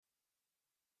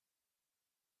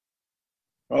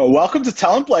Oh, welcome to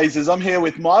Talent Blazers. I'm here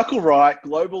with Michael Wright,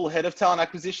 Global Head of Talent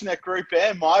Acquisition at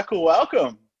GroupM. Michael,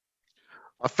 welcome.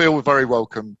 I feel very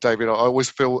welcome, David. I always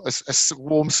feel a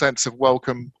warm sense of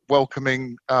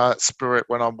welcoming spirit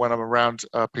when I'm around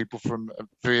people from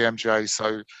VMJ.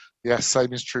 So, yes,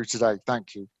 same is true today.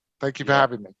 Thank you for Yeah.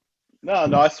 having me. No,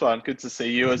 nice one. Good to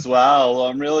see you as well.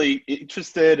 I'm really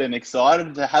interested and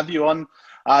excited to have you on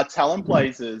Talent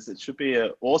Blazers. It should be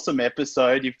an awesome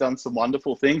episode. You've done some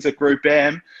wonderful things at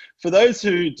GroupM. For those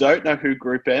who don't know who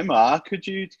GroupM are, could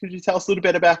you tell us a little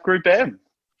bit about GroupM?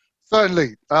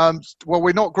 Certainly. Well,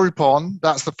 we're not Groupon.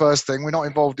 That's the first thing. We're not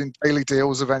involved in daily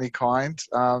deals of any kind.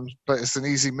 But it's an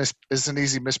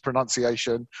easy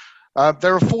mispronunciation.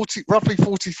 There are roughly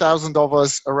 40,000 of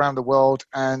us around the world,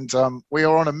 and we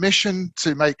are on a mission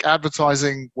to make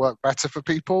advertising work better for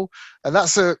people. And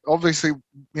that's obviously,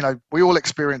 we all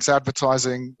experience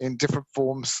advertising in different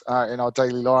forms in our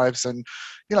daily lives, and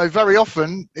very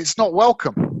often it's not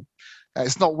welcome.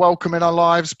 It's not welcome in our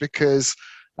lives because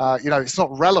it's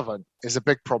not relevant is a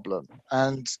big problem.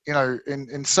 And,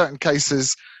 in certain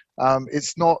cases,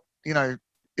 it's not,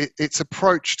 its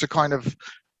approach to kind of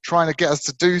trying to get us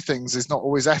to do things is not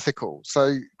always ethical.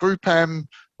 So GroupM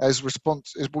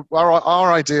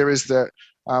our idea is that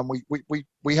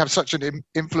we have such an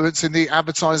influence in the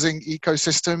advertising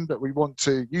ecosystem that we want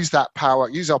to use our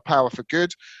power for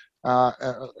good.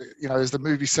 As the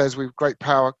movie says, with great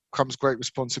power comes great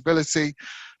responsibility.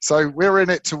 So we're in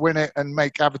it to win it and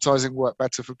make advertising work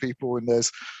better for people. And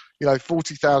there's,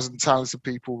 40,000 talented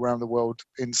people around the world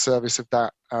in service of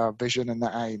that vision and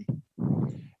that aim.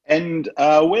 And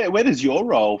where does your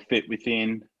role fit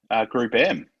within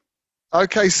GroupM?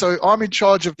 Okay, so I'm in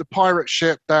charge of the pirate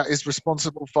ship that is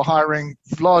responsible for hiring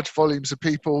large volumes of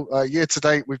people. Year to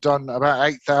date, we've done about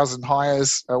 8,000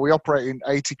 hires. We operate in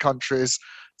 80 countries.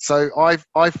 So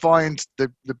I find the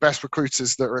best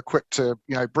recruiters that are equipped to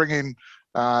bring in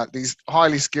these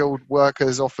highly skilled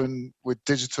workers, often with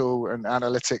digital and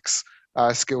analytics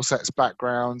skill sets,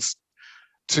 backgrounds,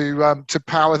 to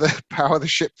power the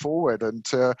ship forward and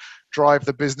to drive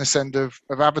the business end of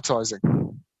advertising.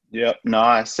 Yep,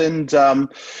 nice. And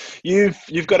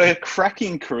you've got a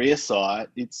cracking career site.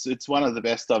 It's one of the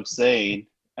best I've seen.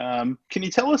 Can you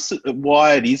tell us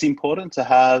why it is important to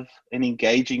have an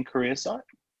engaging career site?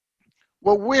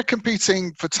 Well, we're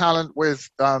competing for talent with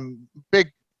big,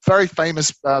 very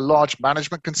famous large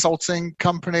management consulting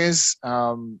companies.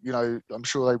 I'm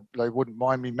sure they wouldn't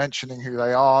mind me mentioning who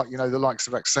they are. The likes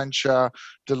of Accenture,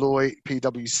 Deloitte,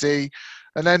 PwC.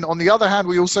 And then on the other hand,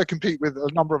 we also compete with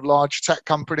a number of large tech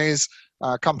companies,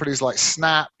 companies like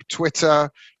Snap, Twitter,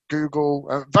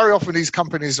 Google. Very often these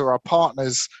companies are our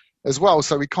partners as well,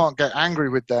 so we can't get angry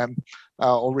with them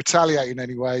or retaliate in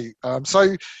any way.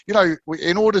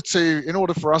 In order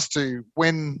for us to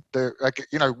win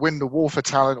the war for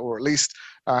talent, or at least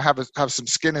have some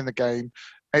skin in the game,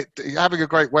 having a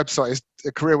career website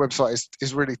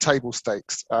is really table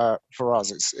stakes for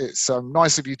us. It's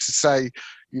nice of you to say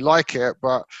you like it,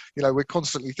 but we're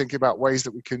constantly thinking about ways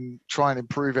that we can try and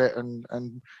improve it and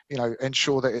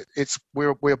ensure that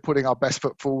we're putting our best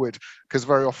foot forward, because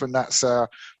very often that's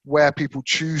where people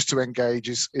choose to engage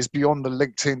is beyond the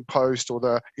LinkedIn post or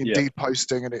the Indeed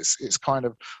posting, and it's kind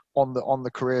of on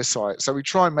the career site. So we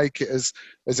try and make it as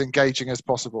engaging as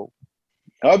possible.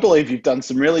 I believe you've done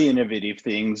some really innovative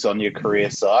things on your career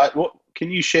site. What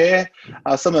can you share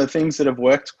some of the things that have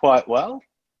worked quite well?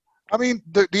 I mean,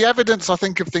 the evidence, I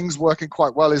think, of things working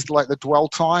quite well is like the dwell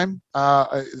time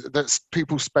that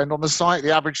people spend on the site.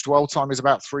 The average dwell time is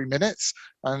about 3 minutes,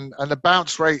 and the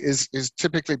bounce rate is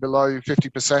typically below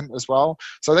 50% as well.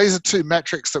 So these are two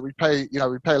metrics that we pay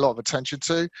a lot of attention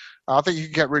to. I think you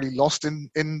can get really lost in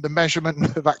the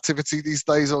measurement of activity these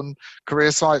days on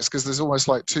career sites because there's almost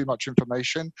like too much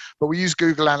information. But we use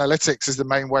Google Analytics as the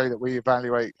main way that we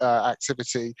evaluate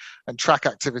activity and track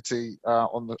activity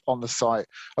on the site.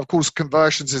 Of course,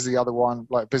 conversions is the other one,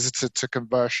 like visitor to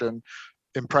conversion,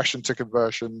 impression to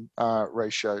conversion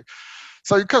ratio.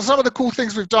 So because some of the cool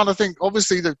things we've done, I think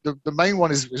obviously the main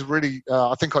one is really,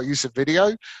 I think, our use of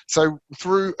video. So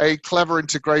through a clever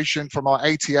integration from our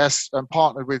ATS and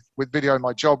partnered with Video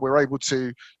My Job, we're able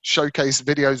to showcase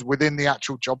videos within the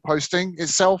actual job posting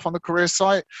itself on the career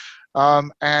site.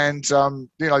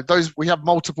 Those, we have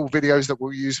multiple videos that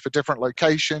we'll use for different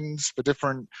locations, for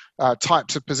different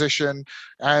types of position,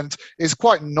 and it's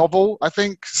quite novel, I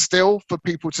think, still for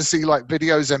people to see like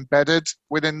videos embedded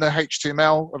within the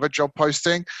HTML of a job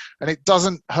posting, and it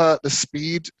doesn't hurt the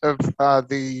speed of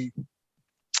the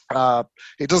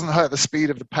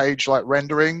page like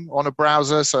rendering on a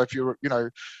browser. So if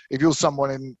you're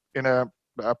someone in a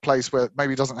a place where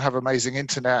maybe doesn't have amazing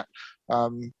internet,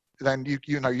 then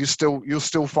you're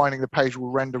still finding the page will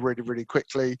render really, really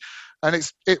quickly, and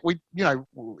it's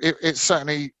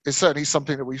certainly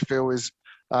something that we feel is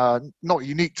not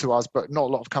unique to us, but not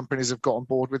a lot of companies have got on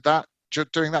board with that,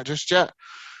 doing that just yet.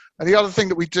 And the other thing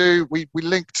that we do, we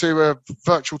link to a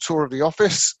virtual tour of the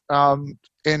office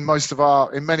in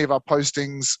many of our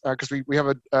postings, because we have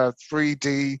a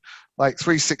 3D, like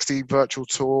 360 virtual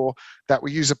tour that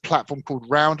we use a platform called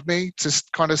RoundMe to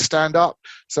kind of stand up.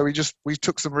 So we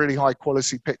took some really high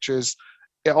quality pictures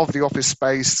of the office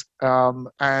space,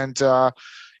 and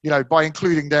by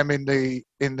including them in the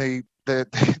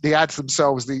ads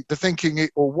themselves, the thinking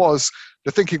was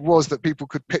that people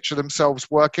could picture themselves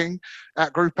working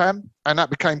at GroupM, and that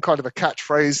became kind of a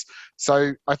catchphrase.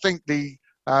 So I think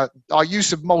our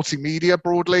use of multimedia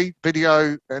broadly,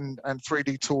 video and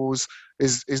 3D tools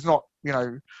is not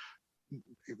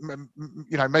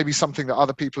maybe something that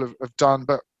other people have done,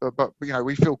 but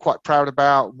we feel quite proud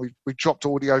about. We dropped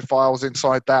audio files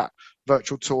inside that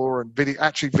virtual tour and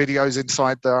videos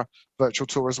inside the virtual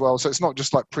tour as well. So it's not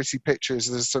just like pretty pictures.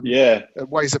 There's some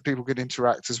ways that people can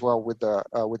interact as well with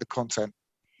the content.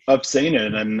 I've seen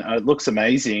it, and it looks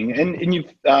amazing. And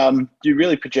you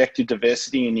really project your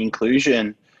diversity and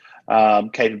inclusion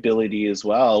capability as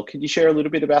well. Can you share a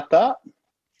little bit about that?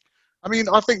 I mean,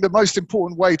 I think the most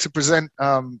important way to present,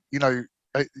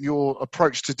 your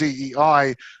approach to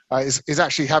DEI is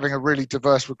actually having a really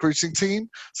diverse recruiting team,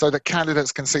 so that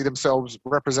candidates can see themselves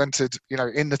represented,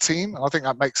 in the team. And I think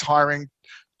that makes hiring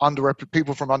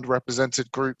people from underrepresented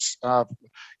groups, a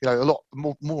lot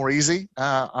more easy.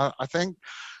 I think.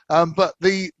 But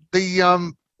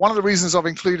one of the reasons I've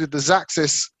included the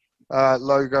Xaxis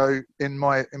logo in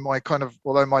my kind of,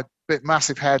 although my bit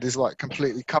massive head is like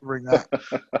completely covering that,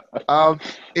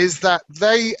 is that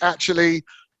they actually,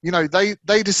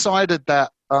 they decided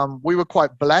that we were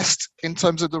quite blessed in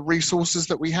terms of the resources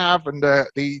that we have and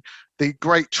the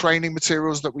great training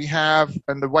materials that we have,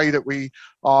 and the way that we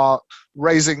are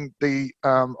raising the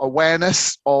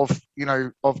awareness of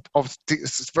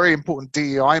it's very important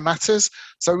DEI matters.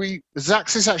 So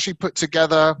Xaxis actually put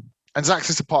together, and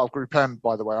Xaxis is a part of GroupM,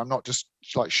 by the way. I'm not just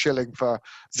like shilling for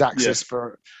Xaxis.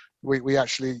 For we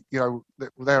actually,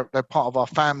 they're part of our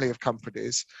family of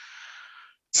companies.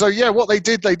 So what they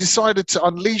did, they decided to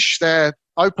unleash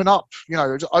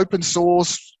open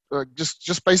source,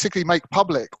 just basically make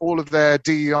public all of their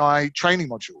DEI training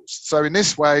modules. So in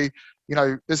this way,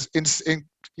 this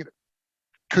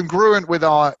congruent with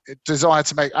our desire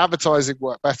to make advertising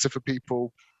work better for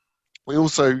people, we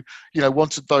also,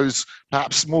 wanted those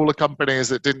perhaps smaller companies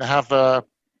that didn't have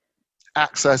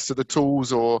access to the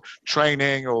tools or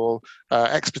training or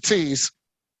expertise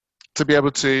to be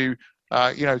able to,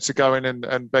 to go in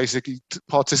and basically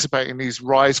participate in these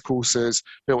RISE courses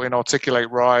built in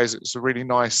Articulate RISE. It's a really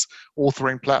nice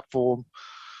authoring platform.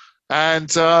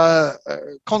 And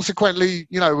consequently,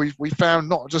 we found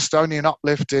not just only an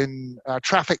uplift in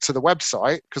traffic to the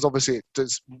website, because obviously it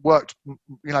does worked,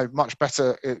 much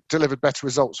better. It delivered better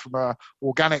results from an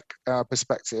organic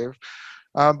perspective.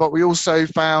 But we also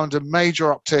found a major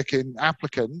uptick in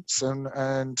applicants,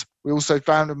 and we also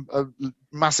found a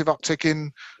massive uptick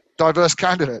in diverse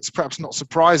candidates. Perhaps not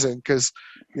surprising, because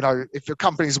if your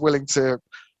company is willing to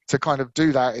kind of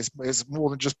do that, is more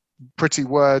than just pretty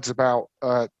words about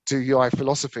DEI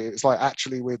philosophy. It's like,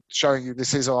 actually, we're showing you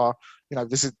this is our,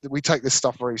 we take this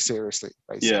stuff very seriously,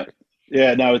 basically.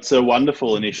 Yeah, no, it's a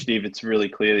wonderful initiative. It's really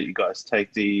clear that you guys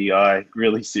take DEI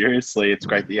really seriously. It's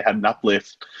great that you had an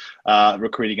uplift,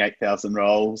 recruiting 8,000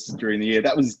 roles during the year.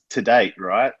 That was to date,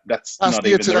 right? That's not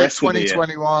even the rest of the year.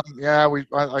 2021. Yeah,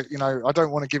 I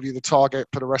don't want to give you the target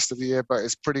for the rest of the year, but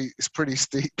it's pretty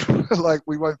steep. Like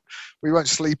we won't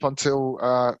sleep until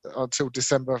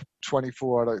December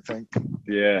 24. I don't think.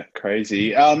 Yeah,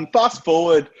 crazy. Fast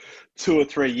forward 2 or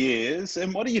 3 years,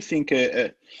 and what do you think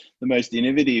the most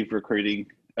innovative recruiting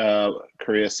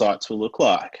career sites will look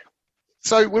like?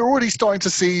 So we're already starting to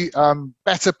see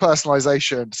better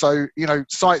personalization. So,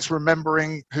 sites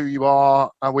remembering who you are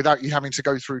without you having to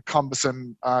go through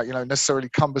necessarily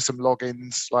cumbersome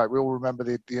logins. Like we all remember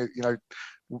the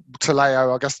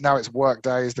Taleo, I guess now it's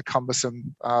Workday, is the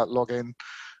cumbersome login.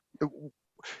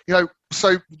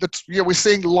 So we're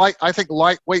seeing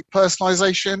lightweight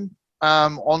personalization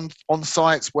on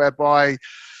sites, whereby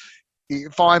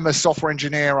if I'm a software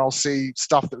engineer, I'll see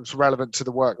stuff that's relevant to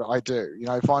the work that I do. You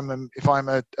know, if I'm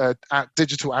a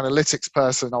digital analytics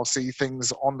person, I'll see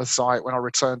things on the site when I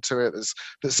return to it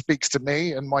that speaks to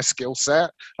me and my skill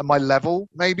set and my level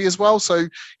maybe as well. So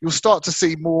you'll start to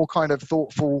see more kind of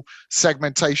thoughtful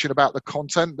segmentation about the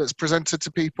content that's presented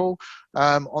to people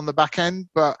on the back end.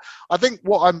 But I think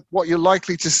what you're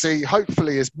likely to see,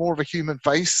 hopefully, is more of a human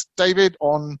face, David,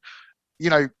 on, you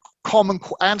know,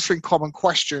 answering common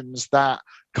questions that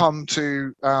come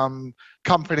to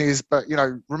companies, but, you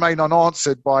know, remain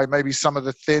unanswered by maybe some of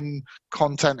the thin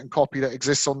content and copy that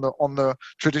exists on the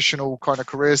traditional kind of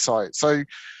career site. So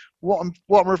what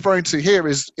I'm referring to here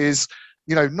is,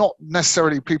 you know, not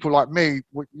necessarily people like me.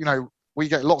 You know, we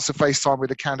get lots of face time with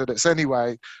the candidates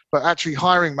anyway, but actually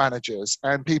hiring managers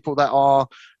and people that are,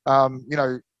 you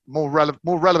know, more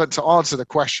relevant to answer the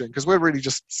question, because we're really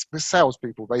just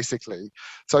salespeople basically.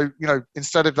 So, you know,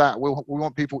 instead of that, we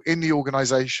want people in the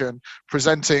organization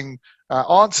presenting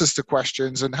answers to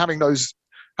questions and having those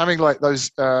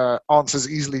answers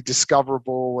easily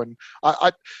discoverable. And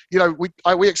you know,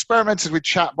 we experimented with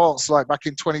chatbots like back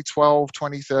in 2012,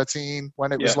 2013,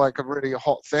 when it was like a really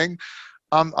hot thing.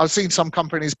 I've seen some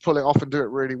companies pull it off and do it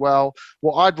really well.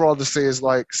 What I'd rather see is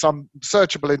like some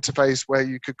searchable interface where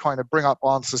you could kind of bring up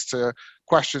answers to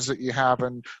questions that you have,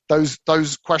 and those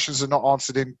questions are not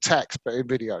answered in text but in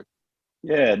video.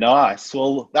 Yeah, nice.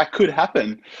 Well, that could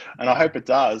happen, and I hope it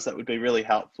does. That would be really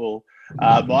helpful.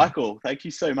 Michael, thank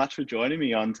you so much for joining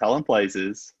me on Talent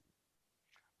Blazers.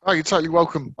 Oh, you're totally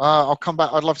welcome. I'll come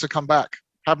back. I'd love to come back.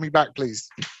 Have me back, please.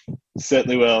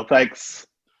 Certainly will. Thanks.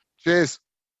 Cheers.